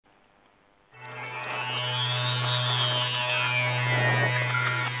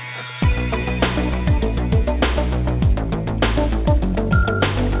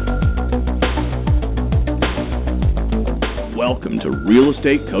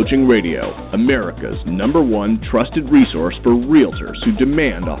Estate Coaching Radio, America's #1 trusted resource for realtors who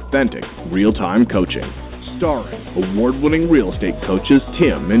demand authentic, real-time coaching. Starring award-winning real estate coaches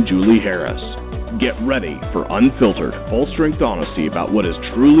Tim and Julie Harris. Get ready for unfiltered, full-strength honesty about what is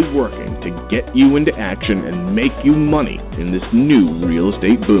truly working to get you into action and make you money in this new real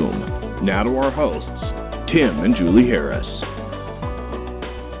estate boom. Now to our hosts, Tim and Julie Harris.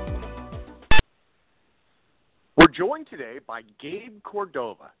 We're joined today by Gabe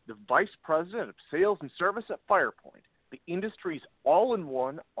Cordova, the Vice President of Sales and Service at FirePoint, the industry's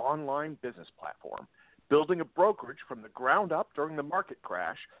all-in-one online business platform. Building a brokerage from the ground up during the market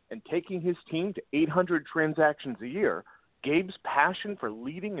crash and taking his team to 800 transactions a year, Gabe's passion for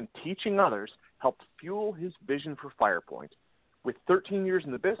leading and teaching others helped fuel his vision for FirePoint. With 13 years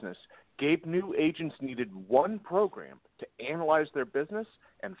in the business, Gabe knew agents needed one program to analyze their business,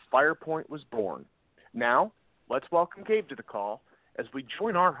 and FirePoint was born. Now, let's welcome Gabe to the call as we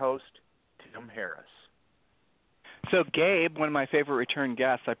join our host, Tim Harris. So Gabe, one of my favorite return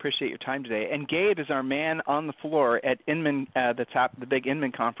guests, I appreciate your time today. And Gabe is our man on the floor at Inman, the big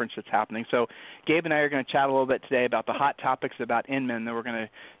Inman conference that's happening. So Gabe and I are going to chat a little bit today about the hot topics about Inman. Then we're going to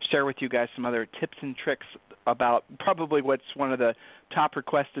share with you guys some other tips and tricks about probably what's one of the top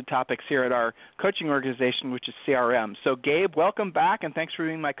requested topics here at our coaching organization, which is CRM. So Gabe, welcome back, and thanks for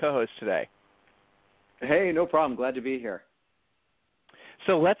being my co-host today. Hey, no problem. Glad to be here.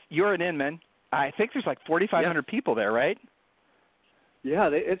 So you're at Inman. I think there's like 4,500 people there, right? Yeah,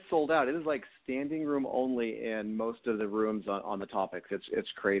 it's sold out. It is like standing room only in most of the rooms on the topics.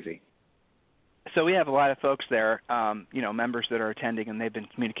 It's crazy. So we have a lot of folks there, members that are attending, and they've been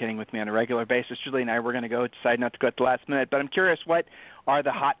communicating with me on a regular basis. Julie and I were going to decide not to go at the last minute, but I'm curious, what are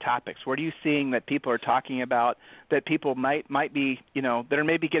the hot topics? What are you seeing that people are talking about that people might be, that are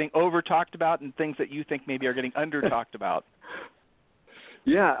maybe getting over-talked about, and things that you think maybe are getting under-talked about?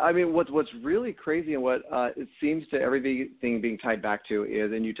 Yeah, I mean, what's really crazy and what it seems to everything being tied back to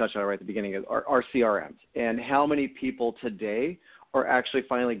is, and you touched on it right at the beginning, is our CRMs, and how many people today are actually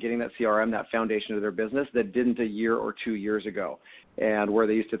finally getting that CRM, that foundation of their business that didn't a year or 2 years ago, and where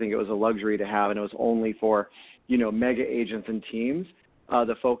they used to think it was a luxury to have and it was only for, mega agents and teams.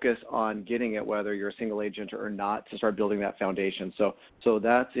 The focus on getting it, whether you're a single agent or not, to start building that foundation. So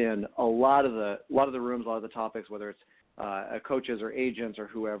that's in a lot of the rooms, a lot of the topics, whether it's coaches or agents or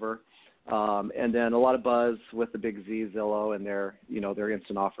whoever, and then a lot of buzz with the big Z, Zillow, and their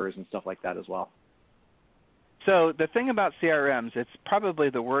instant offers and stuff like that as well. So the thing about CRMs, it's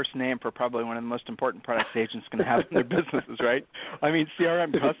probably the worst name for probably one of the most important products agents can have in their businesses, right? I mean,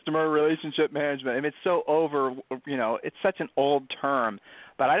 CRM, customer relationship management. I mean, it's so it's such an old term.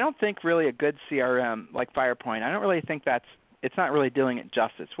 But I don't think really a good CRM like FirePoint, I don't really think it's not really doing it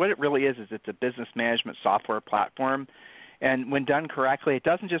justice. What it really is it's a business management software platform. And when done correctly, it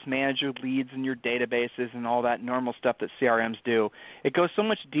doesn't just manage your leads and your databases and all that normal stuff that CRMs do. It goes so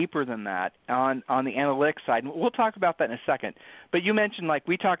much deeper than that on the analytics side. And we'll talk about that in a second. But you mentioned,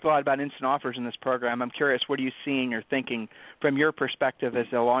 we talked a lot about instant offers in this program. I'm curious, what are you seeing or thinking from your perspective as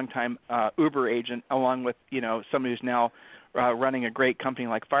a longtime Uber agent, along with, somebody who's now running a great company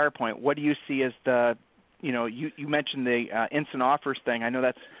like FirePoint? What do you see as you mentioned the instant offers thing. I know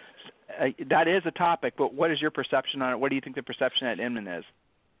that is a topic, but what is your perception on it? What do you think the perception at Inman is?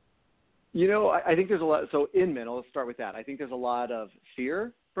 I think there's a lot. So Inman, let's start with that. I think there's a lot of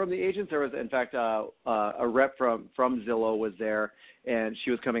fear from the agents. There was, in fact, a rep from Zillow was there, and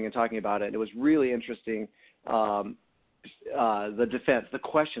she was coming and talking about it. And it was really interesting. The defense, the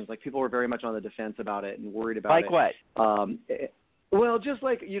questions, people were very much on the defense about it and worried about it. Like what? Well, just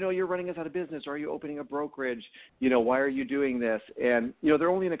like, you're running us out of business, or are you opening a brokerage? Why are you doing this? And, they're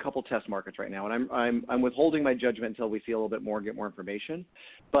only in a couple test markets right now, and I'm withholding my judgment until we see a little bit more and get more information.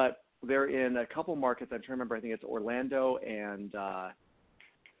 But they're in a couple markets. I'm trying to remember. I think it's Orlando and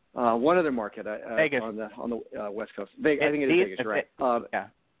one other market Vegas. on the West Coast. Vegas. I think it is Vegas, you're right. Yeah.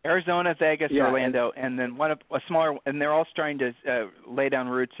 Arizona, Vegas, Orlando, and then a smaller, and they're all starting to lay down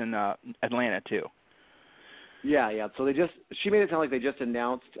roots in Atlanta too. Yeah. So she made it sound like they just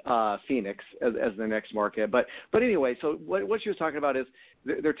announced Phoenix as the next market. But anyway, so what she was talking about is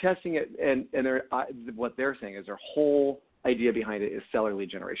they're testing it, and what they're saying is their whole idea behind it is seller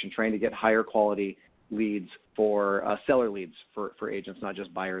lead generation, trying to get higher quality leads for seller leads for agents, not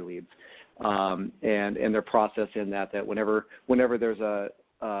just buyer leads. And their process in that whenever there's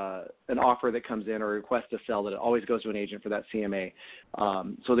an offer that comes in or a request to sell, that it always goes to an agent for that CMA.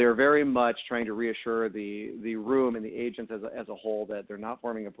 So they're very much trying to reassure the room and the agents as a whole that they're not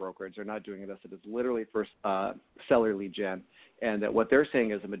forming a brokerage, they're not doing this. It is literally for seller lead gen, and that what they're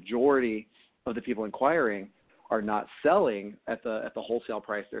saying is a majority of the people inquiring are not selling at the wholesale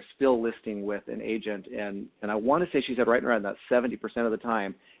price. They're still listing with an agent, and I want to say she said right around that 70% of the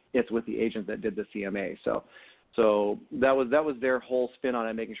time it's with the agent that did the CMA. So that was their whole spin on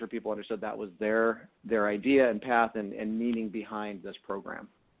it, making sure people understood that was their idea and path and meaning behind this program.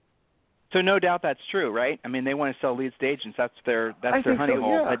 So no doubt that's true, right? I mean, they want to sell leads to agents. That's their honey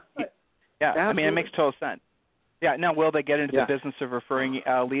hole. Yeah. But, yeah, I mean, it makes total sense. Yeah. Now, will they get into the business of referring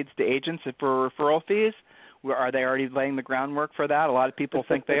leads to agents for referral fees? Are they already laying the groundwork for that? A lot of people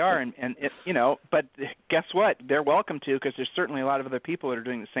think they are, and it, but guess what? They're welcome to, because there's certainly a lot of other people that are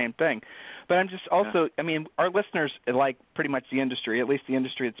doing the same thing. But I'm just also, I mean, our listeners, like pretty much the industry, at least the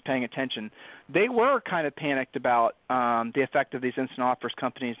industry that's paying attention, they were kind of panicked about the effect of these instant offers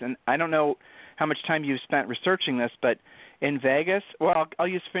companies. And I don't know how much time you've spent researching this, but in Vegas, well, I'll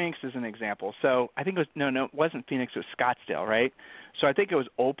use Phoenix as an example. So I think it was, it wasn't Phoenix, it was Scottsdale, right? So I think it was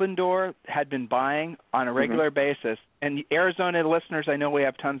Opendoor had been buying on a regular basis. And Arizona listeners, I know we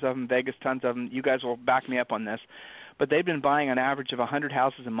have tons of them, Vegas, tons of them. You guys will back me up on this. But they've been buying an average of 100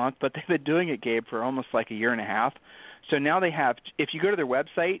 houses a month, but they've been doing it, Gabe, for almost like a year and a half. So now they have, if you go to their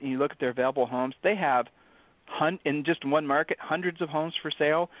website and you look at their available homes, they have in just one market, hundreds of homes for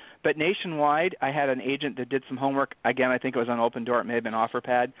sale. But nationwide, I had an agent that did some homework. Again, I think it was on Opendoor. It may have been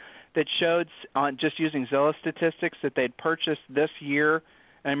OfferPad, that showed on just using Zillow statistics that they'd purchased this year.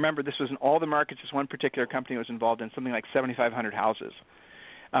 And remember, this was in all the markets. This one particular company was involved in something like 7,500 houses.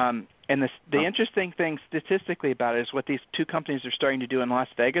 And the interesting thing statistically about it is what these two companies are starting to do in Las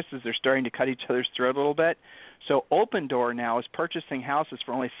Vegas is they're starting to cut each other's throat a little bit. So Opendoor now is purchasing houses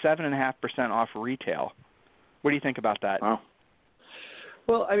for only 7.5% off retail. What do you think about that? Wow.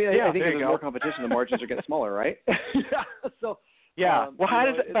 Well, I mean, I think as there's more competition, the margins are getting smaller, right? So. Yeah. Well, how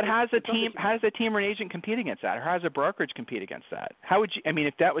does a team or an agent compete against that, or how does a brokerage compete against that? How would you? I mean,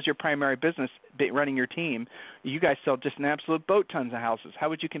 if that was your primary business, running your team, you guys sell just an absolute boat tons of houses. How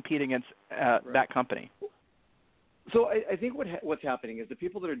would you compete against that company? So I think what's happening is the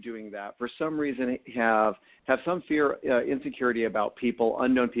people that are doing that for some reason have some fear, insecurity about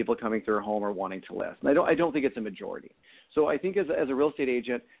unknown people coming through a home or wanting to list. And I don't think it's a majority. So I think as a real estate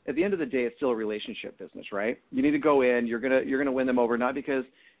agent, at the end of the day, it's still a relationship business, right? You need to go in. You're gonna win them over, not because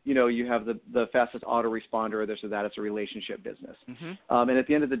you have the fastest autoresponder or this or that. It's a relationship business. And at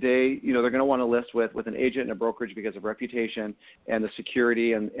the end of the day, they're going to want to list with an agent and a brokerage because of reputation and the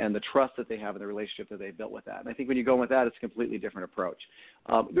security and the trust that they have in the relationship that they've built with that. And I think when you go with that, it's a completely different approach.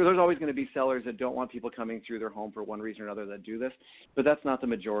 There's always going to be sellers that don't want people coming through their home for one reason or another that do this, but that's not the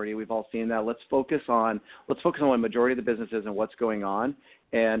majority. We've all seen that. Let's focus on what the majority of the business is and what's going on,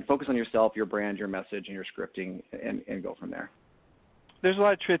 and focus on yourself, your brand, your message, and your scripting, and go from there. There's a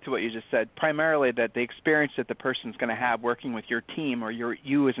lot of truth to what you just said, primarily that the experience that the person's going to have working with your team or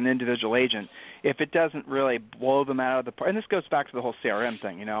you as an individual agent, if it doesn't really blow them out of the park, and this goes back to the whole CRM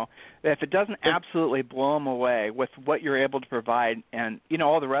thing, if it doesn't absolutely blow them away with what you're able to provide and,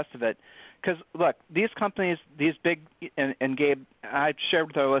 all the rest of it, because, look, these companies, these big, and Gabe, I shared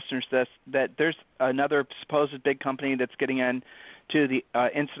with our listeners this, that there's another supposed big company that's getting in to the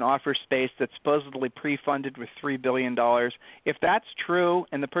instant offer space that's supposedly pre-funded with $3 billion. If that's true,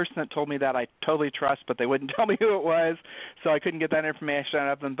 and the person that told me that I totally trust, but they wouldn't tell me who it was, so I couldn't get that information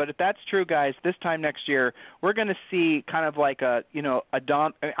out of them. But if that's true, guys, this time next year, we're going to see kind of like I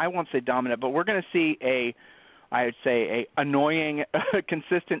won't say dominant, but we're going to see I would say a annoying,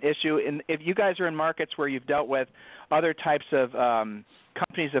 consistent issue. And if you guys are in markets where you've dealt with other types of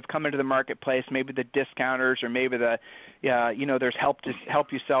companies have come into the marketplace, maybe the discounters or maybe there's help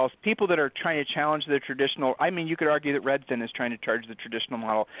you sell, people that are trying to challenge the traditional. I mean, you could argue that Redfin is trying to charge the traditional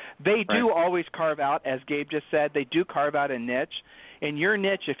model. They do always carve out, as Gabe just said, they do carve out a niche. In your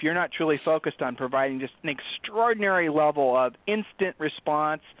niche, if you're not truly focused on providing just an extraordinary level of instant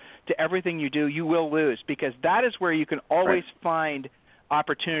response to everything you do, you will lose, because that is where you can always find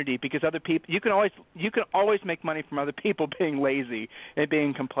opportunity, because other people, you can always make money from other people being lazy and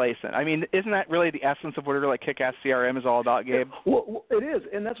being complacent. I mean, isn't that really the essence of what a really kick-ass CRM is all about, Gabe? Well, it is,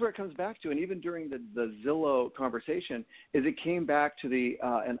 and that's where it comes back to. And even during the Zillow conversation, is it came back to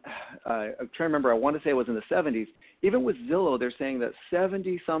I'm trying to remember, I want to say it was in the 70s. Even with Zillow, they're saying that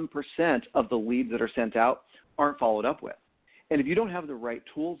 70-some% of the leads that are sent out aren't followed up with. And if you don't have the right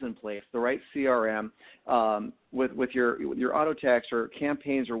tools in place, the right CRM, with your auto text or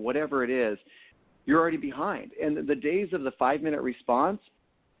campaigns or whatever it is, you're already behind. And the days of the 5-minute response,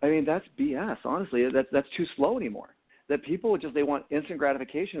 I mean, that's BS. Honestly, that's too slow anymore. That people they want instant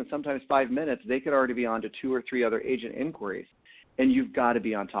gratification, and sometimes 5 minutes, they could already be on to 2 or 3 other agent inquiries. And you've got to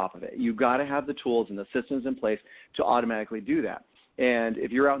be on top of it. You've got to have the tools and the systems in place to automatically do that. And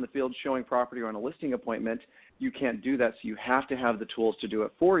if you're out in the field showing property or on a listing appointment, you can't do that. So you have to have the tools to do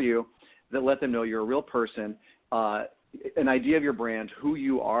it for you that let them know you're a real person, an idea of your brand, who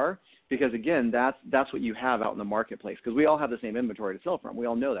you are, because, again, that's what you have out in the marketplace, because we all have the same inventory to sell from. We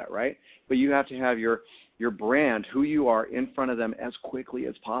all know that, right? But you have to have your brand, who you are, in front of them as quickly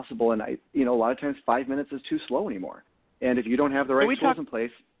as possible. And, a lot of times 5 minutes is too slow anymore. And if you don't have the right tools in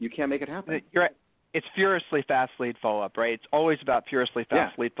place, you can't make it happen. You're right. It's furiously fast lead follow-up, right? It's always about furiously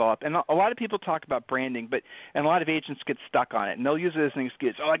fast lead follow-up. And a lot of people talk about branding, and a lot of agents get stuck on it. And they'll use it as an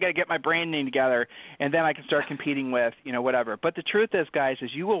excuse. I got to get my branding together, and then I can start competing with, whatever. But the truth is, guys, is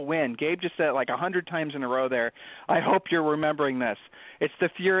you will win. Gabe just said it like 100 times in a row there. I hope you're remembering this. It's the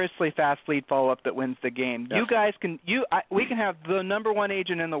furiously fast lead follow-up that wins the game. Yes. You guys we can have the number one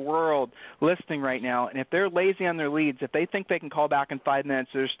agent in the world listing right now, and if they're lazy on their leads, if they think they can call back in 5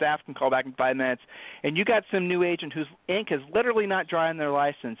 minutes, their staff can call back in 5 minutes, and you got some new agent whose ink is literally not dry on their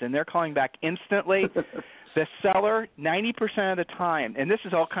license, and they're calling back instantly, the seller, 90% of the time, and this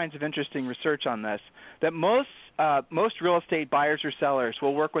is all kinds of interesting research on this, that most real estate buyers or sellers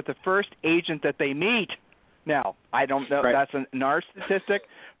will work with the first agent that they meet. Now, I don't know if that's an R statistic,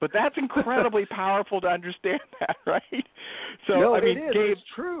 but that's incredibly powerful to understand that, right? So, no, it is. Gabe, it's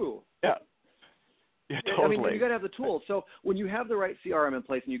true. Yeah. Yeah, totally. You got to have the tools. So when you have the right CRM in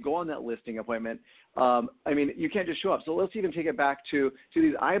place and you go on that listing appointment, you can't just show up. So let's even take it back to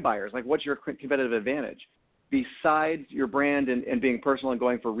these iBuyers. Like, what's your competitive advantage? Besides your brand and being personal and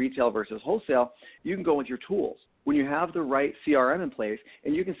going for retail versus wholesale, you can go with your tools. When you have the right CRM in place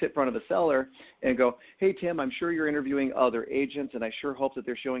and you can sit in front of a seller and go, hey, Tim, I'm sure you're interviewing other agents, and I sure hope that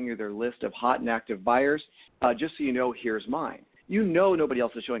they're showing you their list of hot and active buyers. Just so you know, here's mine. Nobody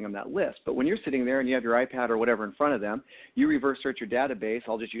else is showing them that list. But when you're sitting there and you have your iPad or whatever in front of them, you reverse search your database.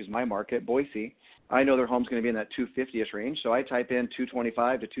 I'll just use my market, Boise. I know their home's going to be in that 250-ish range, so I type in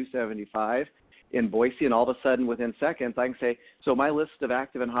 225 to 275 in Boise, and all of a sudden within seconds I can say, so my list of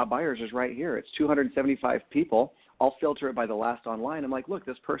active and hot buyers is right here. It's 275 people. I'll filter it by the last online. I'm like, look,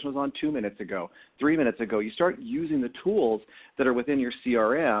 this person was on 2 minutes ago, 3 minutes ago. You start using the tools that are within your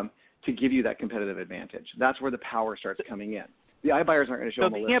CRM to give you that competitive advantage. That's where the power starts coming in. The iBuyers aren't going to show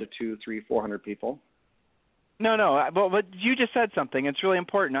them a list of 200, 300, 400 people. No, but you just said something. It's really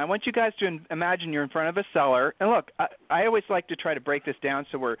important. I want you guys to imagine you're in front of a seller. And look, I always like to try to break this down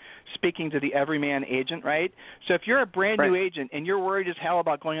so we're speaking to the everyman agent, right? So if you're a brand new agent and you're worried as hell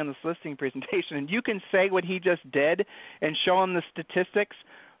about going on this listing presentation, and you can say what he just did and show him the statistics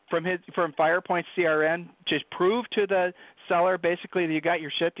from FirePoint CRM to prove to the seller basically that you got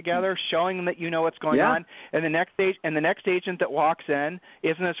your shit together, showing them that you know what's going on, and the next agent that walks in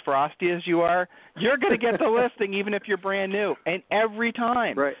isn't as frosty as you are, you're going to get the listing even if you're brand new, and every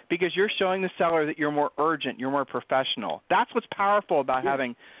time, because you're showing the seller that you're more urgent, you're more professional. That's what's powerful about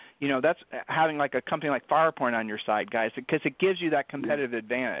having, that's having like a company like FirePoint on your side, guys, because it gives you that competitive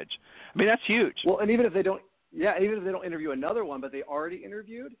advantage. I mean, that's huge. Well, and even if they don't interview another one, but they already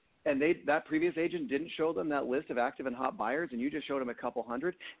interviewed, and that previous agent didn't show them that list of active and hot buyers, and you just showed them a couple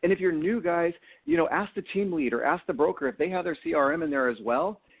hundred. And if you're new, guys, ask the team lead or ask the broker if they have their CRM in there as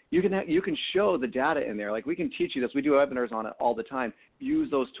well. You can show the data in there. Like, we can teach you this. We do webinars on it all the time. Use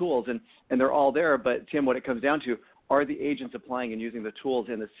those tools, and they're all there. But Tim, what it comes down to, are the agents applying and using the tools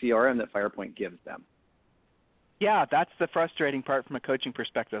in the CRM that FirePoint gives them? Yeah, that's the frustrating part from a coaching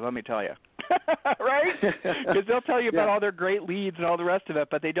perspective, let me tell you. Right? Because they'll tell you about all their great leads and all the rest of it,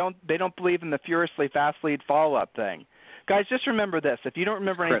 but they don't believe in the furiously fast lead follow-up thing. Guys, just remember this. If you don't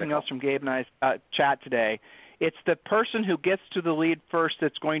remember anything else from Gabe and I's chat today, it's the person who gets to the lead first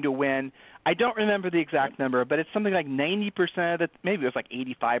that's going to win. I don't remember the exact number, but it's something like 90% of the, maybe it was like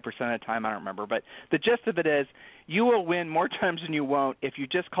 85% of the time, I don't remember. But the gist of it is you will win more times than you won't if you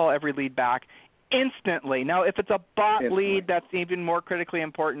just call every lead back instantly. Now, if it's a bot lead, that's even more critically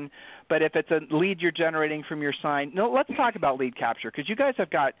important. But if it's a lead you're generating from your sign, let's talk about lead capture, because you guys have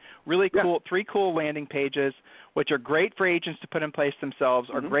got really cool, 3 cool landing pages, which are great for agents to put in place themselves,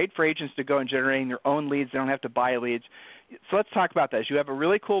 are great for agents to go and generating their own leads. They don't have to buy leads. So let's talk about this. You have a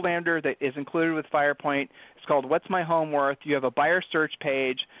really cool lander that is included with FirePoint. It's called What's My Home Worth? You have a buyer search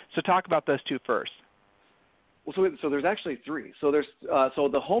page. So talk about those two first. Well, so there's actually 3. So there's so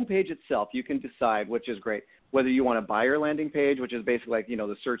the home page itself, you can decide, which is great, whether you want a buyer landing page, which is basically like,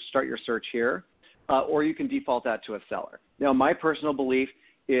 the search, start your search here, or you can default that to a seller. Now, my personal belief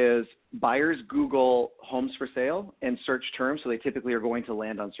is buyers Google homes for sale and search terms, so they typically are going to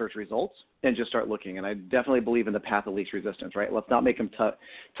land on search results and just start looking. And I definitely believe in the path of least resistance, right? Let's not make them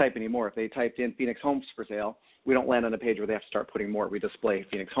type anymore. If they typed in Phoenix homes for sale, we don't land on a page where they have to start putting more. We display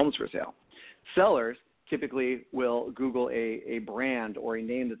Phoenix homes for sale. Sellers typically will Google a brand or a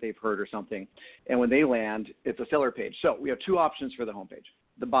name that they've heard or something. And when they land, it's a seller page. So we have two options for the homepage.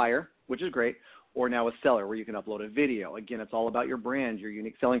 The buyer, which is great, or now a seller where you can upload a video. Again, it's all about your brand, your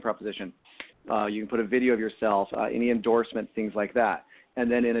unique selling proposition. You can put a video of yourself, any endorsements, things like that. And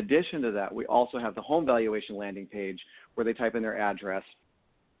then in addition to that, we also have the home valuation landing page where they type in their address,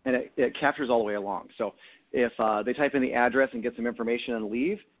 and it captures all the way along. So if they type in the address and get some information and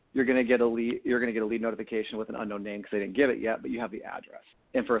leave, you're going to get a lead notification with an unknown name because they didn't give it yet, but you have the address.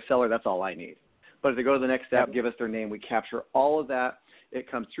 And for a seller, that's all I need. But if they go to the next step, give us their name, we capture all of that. It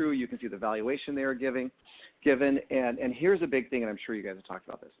comes through. You can see the valuation they are given. And here's a big thing, and I'm sure you guys have talked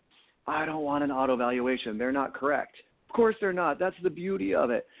about this. I don't want an auto valuation. They're not correct. Of course they're not. That's the beauty of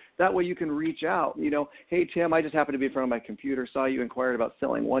it. That way you can reach out. Hey, Tim, I just happened to be in front of my computer, saw you inquired about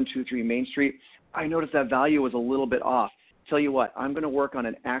selling 123 Main Street. I noticed that value was a little bit off. Tell you what, I'm going to work on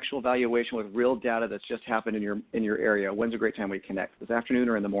an actual valuation with real data that's just happened in your area. When's a great time we connect? This afternoon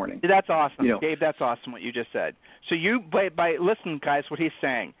or in the morning? That's awesome, Gabe. That's awesome what you just said. So listen, guys, what he's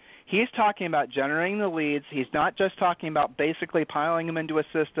saying. He's talking about generating the leads. He's not just talking about basically piling them into a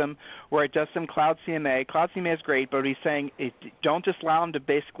system where it does some Cloud CMA. Cloud CMA is great, but he's saying don't just allow them to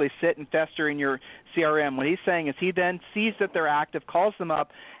basically sit and fester in your CRM. What he's saying is he then sees that they're active, calls them up,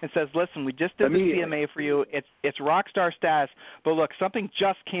 and says, listen, we just did the CMA for you. It's rockstar status, but look, something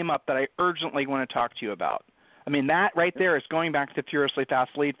just came up that I urgently want to talk to you about. I mean, that right there is going back to Furiously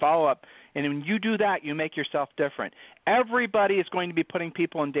Fast lead follow-up. And when you do that, you make yourself different. Everybody is going to be putting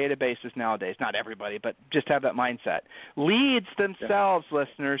people in databases nowadays. Not everybody, but just have that mindset. Leads themselves,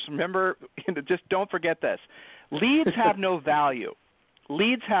 listeners, remember, just don't forget this. Leads have no value.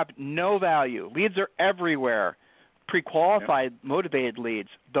 Leads have no value. Leads are everywhere. Pre-qualified, motivated leads,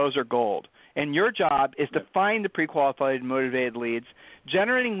 those are gold. And your job is to find the pre-qualified, motivated leads.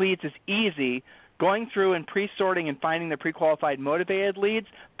 Generating leads is easy. Going through and pre-sorting and finding the pre-qualified motivated leads,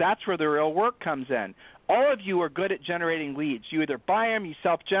 that's where the real work comes in. All of you are good at generating leads. You either buy them, you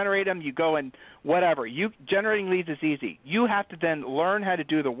self-generate them, you go and whatever. Generating leads is easy. You have to then learn how to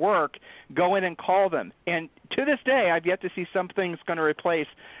do the work, go in and call them. And to this day, I've yet to see something that's going to replace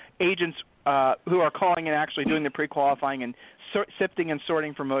agents who are calling and actually doing the pre-qualifying and sifting and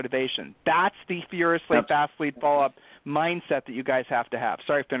sorting for motivation. That's the Furiously Fast lead follow-up mindset that you guys have to have.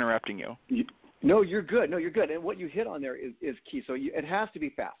 Sorry for interrupting you. No, you're good. And what you hit on there is key. So it has to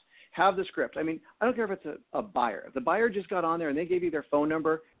be fast. Have the script. I mean, I don't care if it's a buyer. If the buyer just got on there and they gave you their phone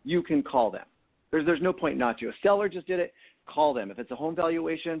number, you can call them. There's no point not to. A seller just did it, call them. If it's a home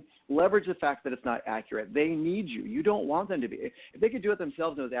valuation, leverage the fact that it's not accurate. They need you. You don't want them to be. If they could do it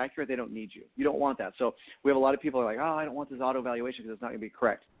themselves and it was accurate, they don't need you. You don't want that. So we have a lot of people who are like, I don't want this auto valuation because it's not going to be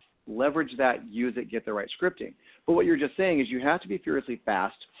correct. Leverage that, use it, get the right scripting. But what you're just saying is you have to be furiously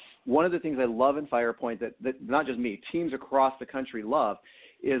fast. One of the things I love in FirePoint that not just me, teams across the country love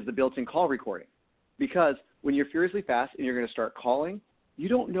is the built-in call recording. Because when you're furiously fast and you're going to start calling, you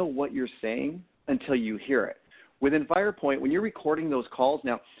don't know what you're saying until you hear it. Within FirePoint, when you're recording those calls,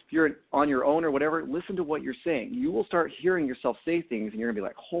 now, if you're on your own or whatever, listen to what you're saying. You will start hearing yourself say things, and you're going to be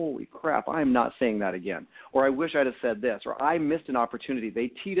like, holy crap, I'm not saying that again. Or I wish I'd have said this. Or I missed an opportunity.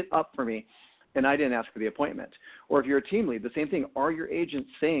 They teed it up for me, and I didn't ask for the appointment. Or if you're a team lead, the same thing. Are your agents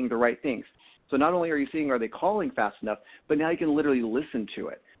saying the right things? So not only are you seeing are they calling fast enough, but now you can literally listen to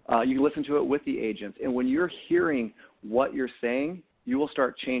it. You can listen to it with the agents. And when you're hearing what you're saying, you will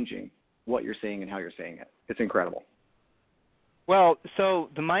start changing what you're saying and how you're saying it. It's incredible. Well, so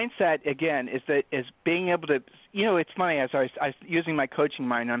the mindset, again, is being able to, it's funny, as I was using my coaching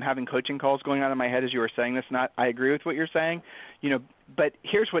mind, I'm having coaching calls going on in my head as you were saying this, and I agree with what you're saying, but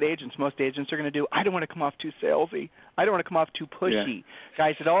here's what most agents are going to do. I don't want to come off too salesy. I don't want to come off too pushy.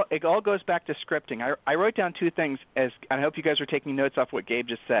 Yeah. Guys, it all goes back to scripting. I wrote down two things, and I hope you guys are taking notes off what Gabe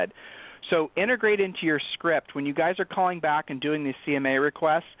just said. So integrate into your script. When you guys are calling back and doing these CMA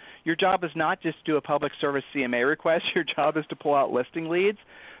requests, your job is not just to do a public service CMA request. Your job is to pull out listing leads.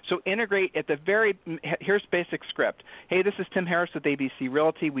 So integrate at here's basic script. Hey, this is Tim Harris with ABC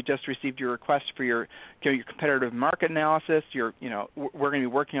Realty. We just received your request for your competitive market analysis. We're going to be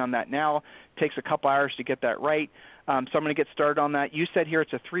working on that now. It takes a couple hours to get that right. So I'm going to get started on that. You said here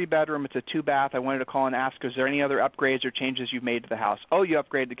it's a 3-bedroom, it's a 2-bath. I wanted to call and ask, is there any other upgrades or changes you've made to the house? Oh, you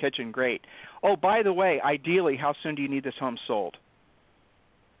upgraded the kitchen. Great. Oh, by the way, ideally, how soon do you need this home sold?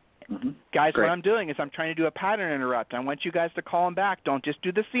 Mm-hmm. Guys, great. What I'm doing is I'm trying to do a pattern interrupt. I want you guys to call them back. Don't just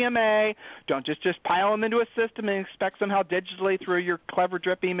do the CMA. Don't just pile them into a system and expect somehow digitally through your clever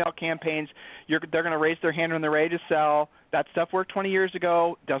drip email campaigns they're going to raise their hand when they're ready to sell. That stuff worked 20 years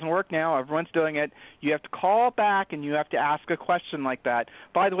ago. Doesn't work now. Everyone's doing it. You have to call back and you have to ask a question like that.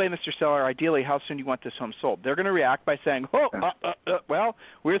 By the way, Mr. Seller, ideally, how soon do you want this home sold? They're going to react by saying, well,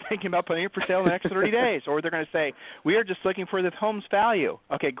 we're thinking about putting it for sale in the next 30 days. Or they're going to say, we are just looking for the home's value.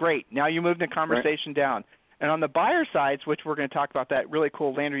 Okay, great. Now you moved the conversation down. And on the buyer sides, which we're going to talk about that really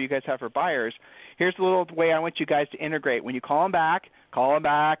cool Landry you guys have for buyers, here's the little way I want you guys to integrate. When you call them back,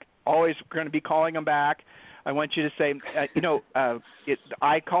 always going to be calling them back. I want you to say,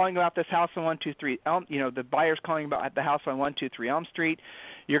 I calling about this house on 123 Elm, the buyer's calling about the house on 123 Elm Street.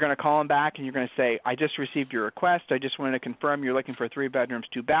 You're going to call them back and you're going to say, I just received your request. I just wanted to confirm you're looking for 3 bedrooms,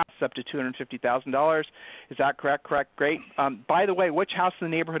 2 baths, up to $250,000. Is that correct? Correct. Great. By the way, which house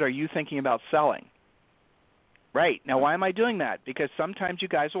in the neighborhood are you thinking about selling? Right. Now, why am I doing that? Because sometimes you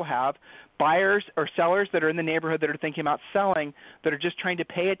guys will have buyers or sellers that are in the neighborhood that are thinking about selling that are just trying to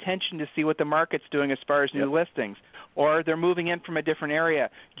pay attention to see what the market's doing as far as new listings, or they're moving in from a different area.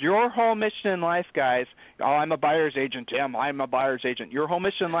 Your whole mission in life, guys, I'm a buyer's agent, Tim, I'm a buyer's agent. Your whole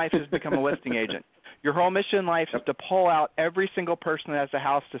mission in life is to become a listing agent. Your whole mission in life is to pull out every single person that has a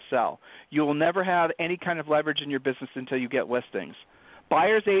house to sell. You will never have any kind of leverage in your business until you get listings.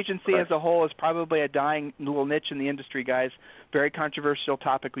 Buyer's agency as a whole is probably a dying little niche in the industry, guys. Very controversial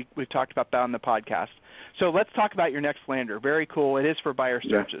topic. We've talked about that on the podcast. So let's talk about your next lander. Very cool. It is for buyer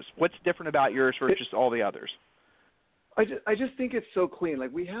searches. What's different about yours versus all the others? I just think it's so clean.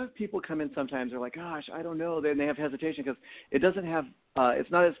 Like, we have people come in sometimes, they're like, gosh, I don't know. Then they have hesitation because it doesn't have it's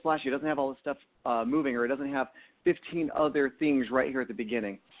not as flashy. It doesn't have all this stuff moving, or it doesn't have 15 other things right here at the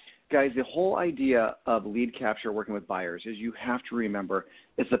beginning. Guys, the whole idea of lead capture working with buyers is you have to remember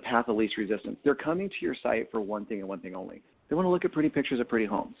it's the path of least resistance. They're coming to your site for one thing and one thing only. They want to look at pretty pictures of pretty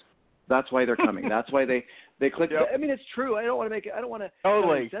homes. That's why they're coming. That's why they click. Yep. I mean, it's true. I don't want to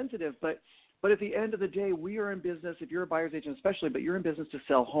totally be insensitive, but at the end of the day, we are in business, if you're a buyer's agent especially, but you're in business to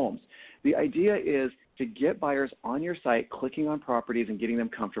sell homes. The idea is to get buyers on your site, clicking on properties and getting them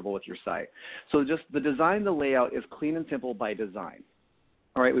comfortable with your site. So just the design, the layout is clean and simple by design.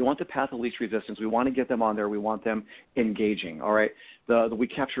 All right, we want the path of least resistance. We want to get them on there. We want them engaging. All right, we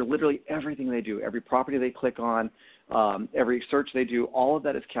capture literally everything they do, every property they click on, every search they do. All of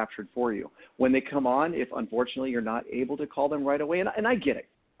that is captured for you. When they come on, if unfortunately you're not able to call them right away, and I get it.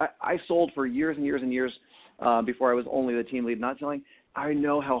 I sold for years and years and years before I was only the team lead, not selling. I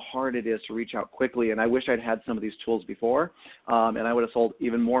know how hard it is to reach out quickly, and I wish I'd had some of these tools before, and I would have sold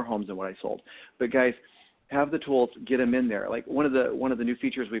even more homes than what I sold. But guys, have the tools, get them in there. Like one of the new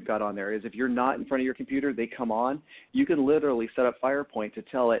features we've got on there is if you're not in front of your computer, they come on. You can literally set up FirePoint to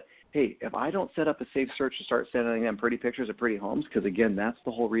tell it, hey, if I don't set up a safe search to start sending them pretty pictures of pretty homes, because again, that's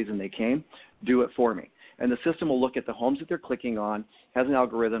the whole reason they came, do it for me. And the system will look at the homes that they're clicking on, has an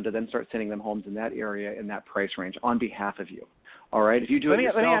algorithm to then start sending them homes in that area, in that price range, on behalf of you. All right? If you do it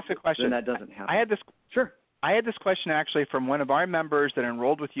yourself, let me ask a question. Then that doesn't happen. I had this question actually from one of our members that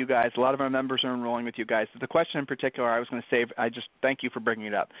enrolled with you guys. A lot of our members are enrolling with you guys. The question in particular I was going to say, I just thank you for bringing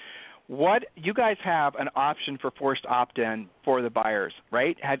it up. What you guys have an option for forced opt-in for the buyers,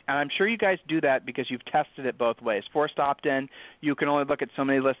 right? And I'm sure you guys do that because you've tested it both ways. Forced opt-in, you can only look at so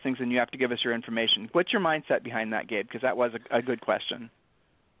many listings and you have to give us your information. What's your mindset behind that, Gabe? Because that was a good question.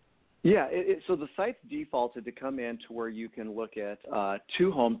 Yeah, so the site's defaulted to come in to where you can look at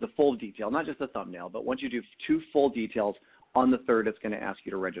 2 homes, the full detail, not just the thumbnail, but once you do 2 full details, on the third it's going to ask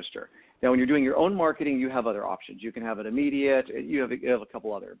you to register. Now, when you're doing your own marketing, you have other options. You can have it immediate. You have a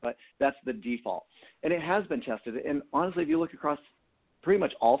couple other, but that's the default. And it has been tested. And honestly, if you look across pretty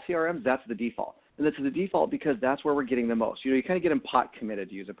much all CRMs, that's the default. And that's the default because that's where we're getting the most. You kind of get them pot committed,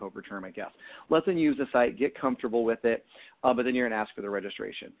 to use a poker term, I guess. Let them use the site, get comfortable with it, but then you're going to ask for the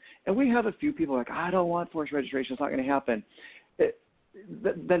registration. And we have a few people like, I don't want forced registration. It's not going to happen.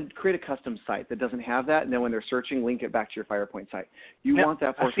 Then create a custom site that doesn't have that, and then when they're searching, link it back to your FirePoint site. You want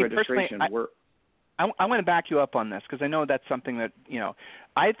that forced registration. I want to back you up on this because I know that's something that,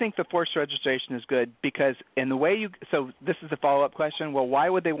 I think the forced registration is good because in the way so this is the follow-up question. Well, why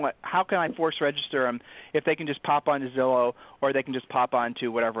would they how can I force register them if they can just pop onto Zillow or they can just pop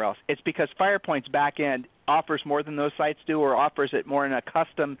onto whatever else? It's because FirePoint's back end offers more than those sites do or offers it more in a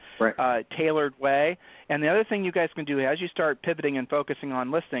custom, tailored way. And the other thing you guys can do as you start pivoting and focusing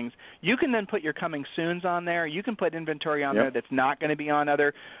on listings, you can then put your coming soons on there. You can put inventory on there that's not going to be on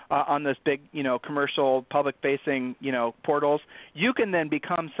on this big, commercial public-facing, portals. You can then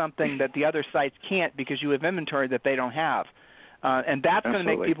become something that the other sites can't because you have inventory that they don't have. And that's going to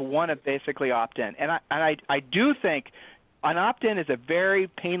make people want to basically opt in. And I do think an opt-in is a very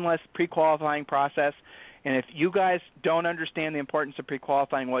painless pre-qualifying process. And if you guys don't understand the importance of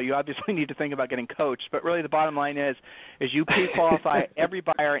pre-qualifying, well, you obviously need to think about getting coached. But really the bottom line is you pre-qualify every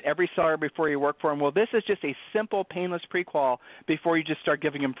buyer and every seller before you work for them. Well, this is just a simple, painless pre-qual before you just start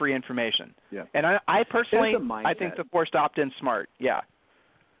giving them free information. Yeah. And I personally, I think mindset. the forced opt-in smart. Yeah.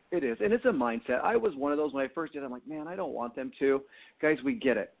 It is, and it's a mindset. I was one of those when I first did. I'm like, man, I don't want them to. Guys, we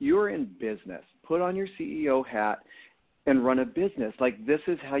get it. You're in business. Put on your CEO hat and run a business. Like, this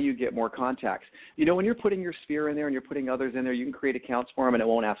is how you get more contacts. You know, when you're putting your sphere in there and you're putting others in there, you can create accounts for them, and it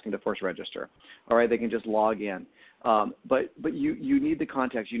won't ask them to force register. All right, they can just log in. But you need the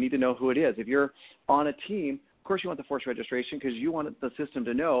contacts. You need to know who it is. If you're on a team, of course you want the forced registration because you want the system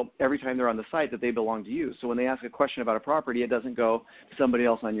to know every time they're on the site that they belong to you. So when they ask a question about a property, it doesn't go to somebody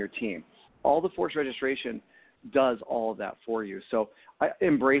else on your team. All the forced registration does all of that for you. So I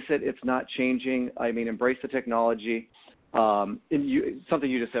embrace it. It's not changing. I mean, embrace the technology. Something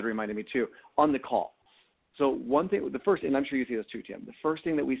you just said reminded me too, on the call. So one thing, the first, and I'm sure you see this too, Tim, the first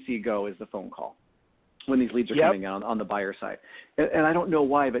thing that we see go is the phone call when these leads are coming in on the buyer side. And I don't know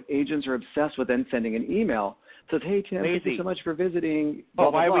why, but agents are obsessed with then sending an email that says, hey, Tim, thank you so much for visiting.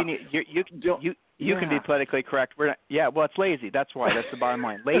 Blah, blah, blah. We need you can be politically correct. Well, it's lazy. That's why. That's the bottom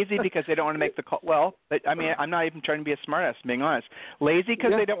line. Lazy because they don't want to make the call. Well, I mean, I'm not even trying to be a smartass, being honest. Lazy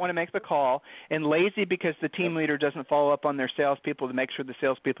because they don't want to make the call, and lazy because the team leader doesn't follow up on their salespeople to make sure the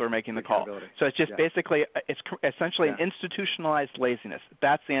salespeople are making the call. So it's just basically, it's essentially an institutionalized laziness.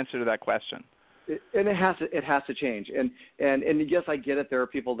 That's the answer to that question. And it has to change. And yes, I get it. There are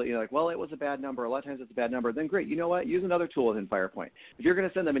people that, like, well, it was a bad number. A lot of times it's a bad number. Then great. You know what? Use another tool within FirePoint. If you're going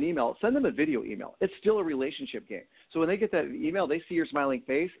to send them an email, send them a video email. It's still a relationship game. So when they get that email, they see your smiling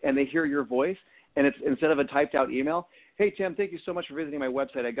face and they hear your voice. And it's instead of a typed out email, hey, Tim, thank you so much for visiting my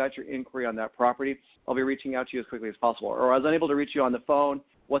website. I got your inquiry on that property. I'll be reaching out to you as quickly as possible. Or I was unable to reach you on the phone.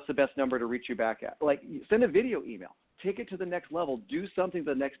 What's the best number to reach you back at? Like, send a video email. Take it to the next level. Do something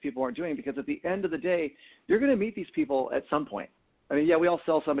the next people aren't doing, because at the end of the day, you're going to meet these people at some point. I mean, yeah, we all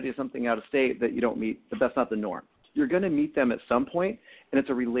sell somebody something out of state that you don't meet, but that's not the norm. You're going to meet them at some point, and it's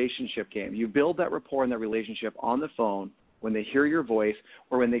a relationship game. You build that rapport and that relationship on the phone when they hear your voice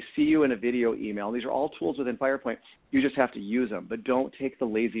or when they see you in a video email. These are all tools within FirePoint. You just have to use them, but don't take the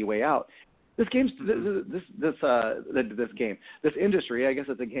lazy way out. This industry, I guess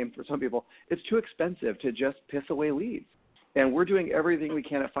it's a game for some people, it's too expensive to just piss away leads. And we're doing everything we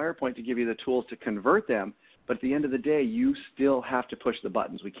can at FirePoint to give you the tools to convert them. But at the end of the day, you still have to push the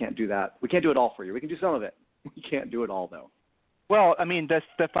buttons. We can't do that. We can't do it all for you. We can do some of it. We can't do it all, though. Well, I mean, the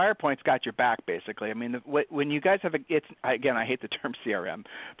FirePoint's got your back, basically. I mean, when you guys have again, I hate the term CRM,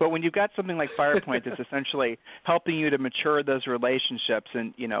 but when you've got something like FirePoint that's essentially helping you to mature those relationships,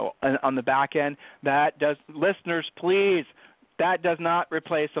 and on the back end, listeners, please, that does not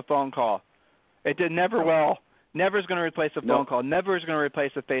replace a phone call. It never will. Never is going to replace a phone call. Never is going to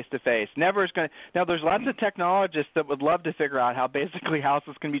replace a face-to-face. Never is going to. Now, there's lots of technologists that would love to figure out how basically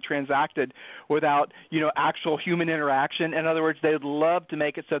houses can be transacted without, actual human interaction. In other words, they would love to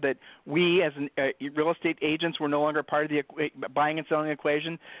make it so that we, as real estate agents, were no longer part of the buying and selling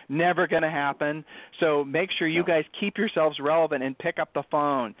equation. Never going to happen. So make sure you guys keep yourselves relevant and pick up the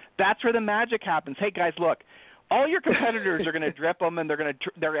phone. That's where the magic happens. Hey, guys, look. All your competitors are going to drip them, and they're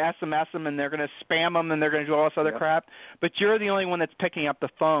SMS them, and they're going to spam them, and they're going to do all this other crap. But you're the only one that's picking up the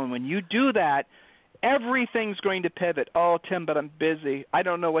phone. When you do that, everything's going to pivot. Oh, Tim, but I'm busy. I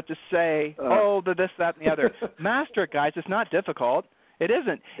don't know what to say. The this, that, and the other. Master it, guys. It's not difficult. It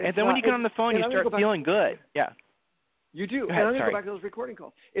isn't. And then when you get on the phone, you start feeling good. Yeah. You do. And I'm going to go back to those recording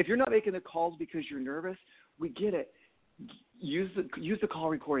calls. If you're not making the calls because you're nervous, we get it. Use the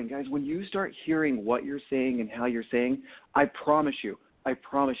call recording, guys. When you start hearing what you're saying and how you're saying, I promise you,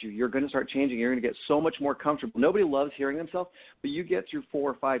 you're going to start changing. You're going to get so much more comfortable. Nobody loves hearing themselves, but you get through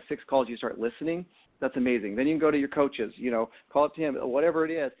 4 or 5, 6 calls, you start listening. That's amazing. Then you can go to your coaches, call up to him, whatever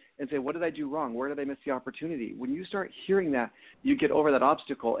it is, and say, what did I do wrong? Where did I miss the opportunity? When you start hearing that, you get over that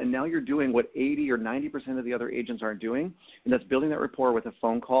obstacle, and now you're doing what 80 or 90% of the other agents aren't doing, and that's building that rapport with a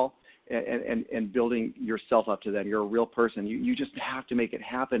phone call. And building yourself up to that. You're a real person. You just have to make it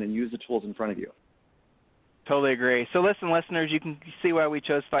happen and use the tools in front of you. Totally agree. So listen, listeners, you can see why we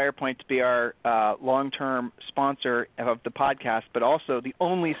chose FirePoint to be our long-term sponsor of the podcast, but also the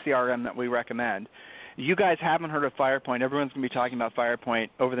only CRM that we recommend. You guys haven't heard of FirePoint. Everyone's going to be talking about FirePoint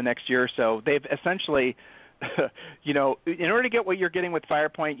over the next year or so. They've essentially in order to get what you're getting with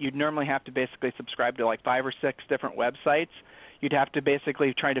FirePoint, you'd normally have to basically subscribe to like 5 or 6 different websites. You'd have to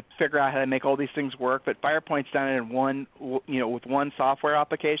basically try to figure out how to make all these things work. But FirePoint's done it in one, with one software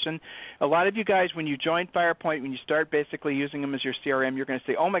application. A lot of you guys, when you join FirePoint, when you start basically using them as your CRM, you're going to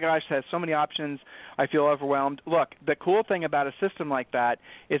say, oh my gosh, it has so many options, I feel overwhelmed. Look, the cool thing about a system like that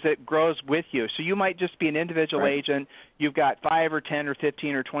is it grows with you. So you might just be an individual agent. You've got 5 or 10 or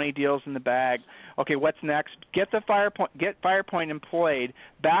 15 or 20 deals in the bag. Okay, what's next? Get FirePoint employed,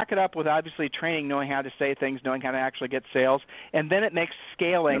 back it up with obviously training, knowing how to say things, knowing how to actually get sales, and then it makes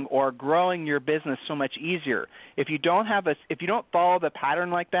scaling or growing your business so much easier. If you don't follow the pattern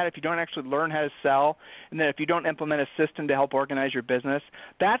like that, if you don't actually learn how to sell, and then if you don't implement a system to help organize your business,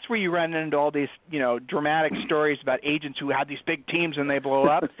 that's where you run into all these, dramatic stories about agents who have these big teams and they blow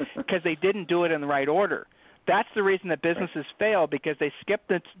up because they didn't do it in the right order. That's the reason that businesses fail, because they skip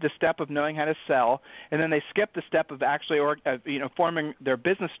the step of knowing how to sell, and then they skip the step of actually forming their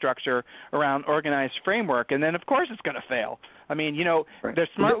business structure around organized framework, and then of course it's going to fail. I mean, the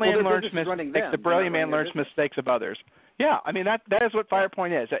smart man learns mistakes, the brilliant man learns mistakes of others. Yeah, I mean that is what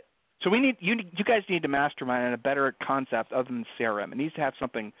FirePoint is. So we need you guys need to mastermind on a better concept other than CRM. It needs to have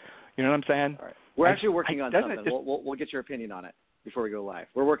something. You know what I'm saying? All right. We're actually working on something. We'll get your opinion on it before we go live.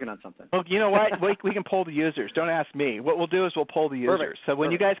 We're working on something. Well, you know what? we can poll the users. Don't ask me. What we'll do is we'll poll the users. Perfect. So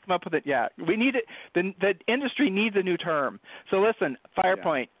when you guys come up with it, we need it. The industry needs a new term. So listen,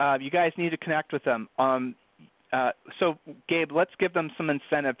 FirePoint, you guys need to connect with them. So Gabe, let's give them some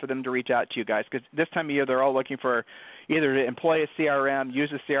incentive for them to reach out to you guys, because this time of year they're all looking for either to employ a CRM,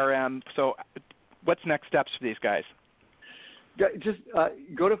 use a CRM. So what's next steps for these guys? Just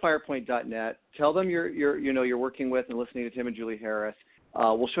go to firepoint.net. Tell them you're working with and listening to Tim and Julie Harris.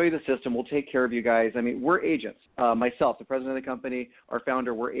 We'll show you the system. We'll take care of you guys. I mean, we're agents. Myself, the president of the company, our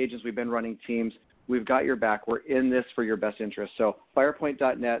founder, we're agents. We've been running teams. We've got your back. We're in this for your best interest. So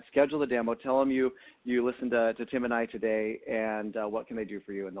firepoint.net, schedule the demo. Tell them you listened to Tim and I today, and what can they do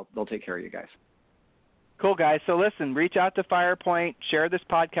for you, and they'll take care of you guys. Cool, guys. So listen, reach out to FirePoint. Share this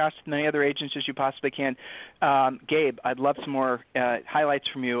podcast with many other agents as you possibly can. Gabe, I'd love some more highlights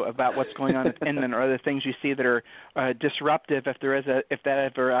from you about what's going on at Inman or other things you see that are disruptive, if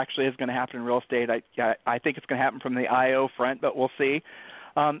that ever actually is going to happen in real estate. I think it's going to happen from the IO front, but we'll see.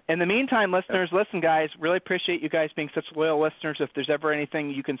 In the meantime, listeners, listen, guys, really appreciate you guys being such loyal listeners. If there's ever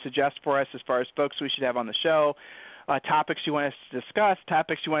anything you can suggest for us as far as folks we should have on the show, topics you want us to discuss,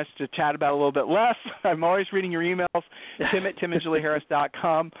 topics you want us to chat about a little bit less, I'm always reading your emails,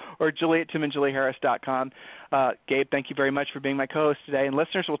 tim@timandjulieharris.com or julie@timandjulieharris.com. Gabe, thank you very much for being my co-host today. And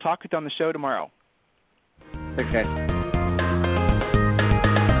listeners, we'll talk with you on the show tomorrow. Okay.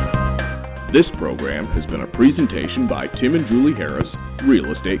 This program has been a presentation by Tim and Julie Harris, Real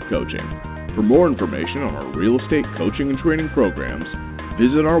Estate Coaching. For more information on our real estate coaching and training programs,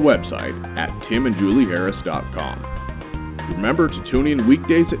 visit our website at timandjulieharris.com. Remember to tune in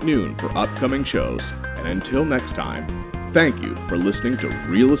weekdays at noon for upcoming shows. And until next time, thank you for listening to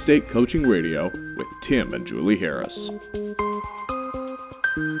Real Estate Coaching Radio with Tim and Julie Harris.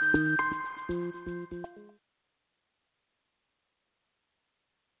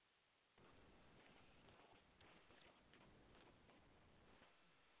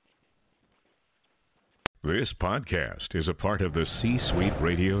 This podcast is a part of the C-Suite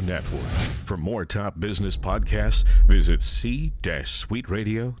Radio Network. For more top business podcasts, visit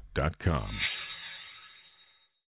c-suiteradio.com.